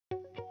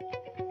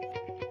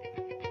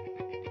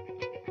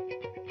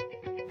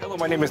Hello,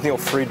 my name is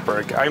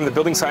Freidberg. I am the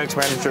Building Science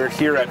Manager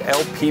here at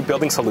LP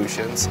Building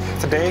Solutions.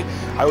 Today,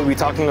 I will be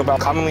talking about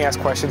commonly asked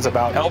questions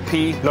about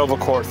LP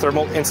NovaCore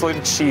thermal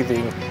insulated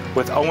sheathing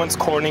with Owens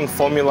Corning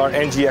Foamular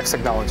NGX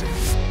technology.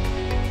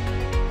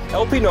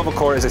 LP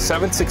NovaCore is a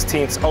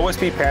 7/16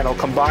 OSB panel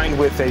combined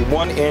with a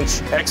 1-inch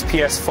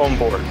XPS foam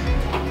board.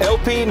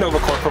 LP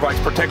NovaCore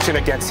provides protection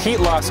against heat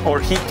loss or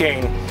heat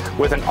gain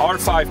with an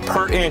R5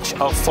 per inch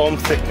of foam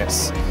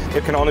thickness.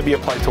 It can only be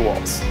applied to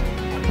walls.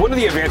 One of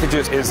the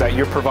advantages is that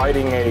you're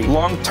providing a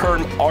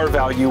long-term R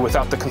value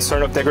without the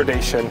concern of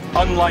degradation,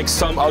 unlike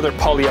some other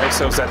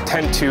polyisos that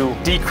tend to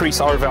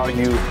decrease R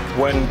value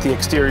when the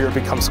exterior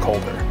becomes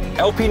colder.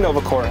 LP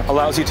NovaCore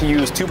allows you to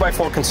use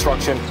 2x4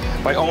 construction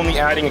by only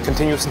adding a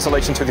continuous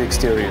insulation to the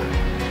exterior.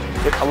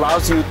 It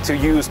allows you to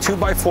use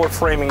 2x4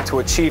 framing to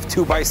achieve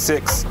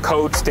 2x6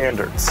 code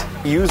standards.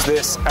 Use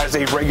this as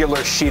a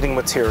regular sheathing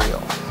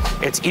material.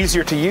 It's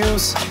easier to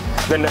use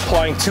than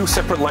applying 2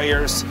 separate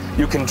layers.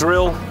 You can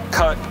drill,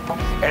 cut,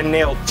 and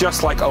nail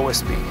just like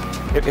OSB.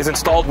 It is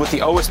installed with the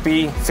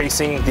OSB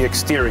facing the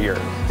exterior,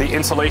 the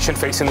insulation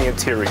facing the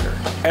interior.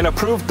 An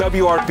approved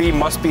WRB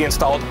must be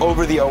installed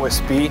over the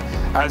OSB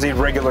as a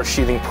regular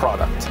sheathing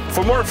product.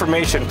 For more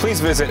information, please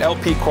visit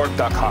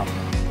lpcorp.com.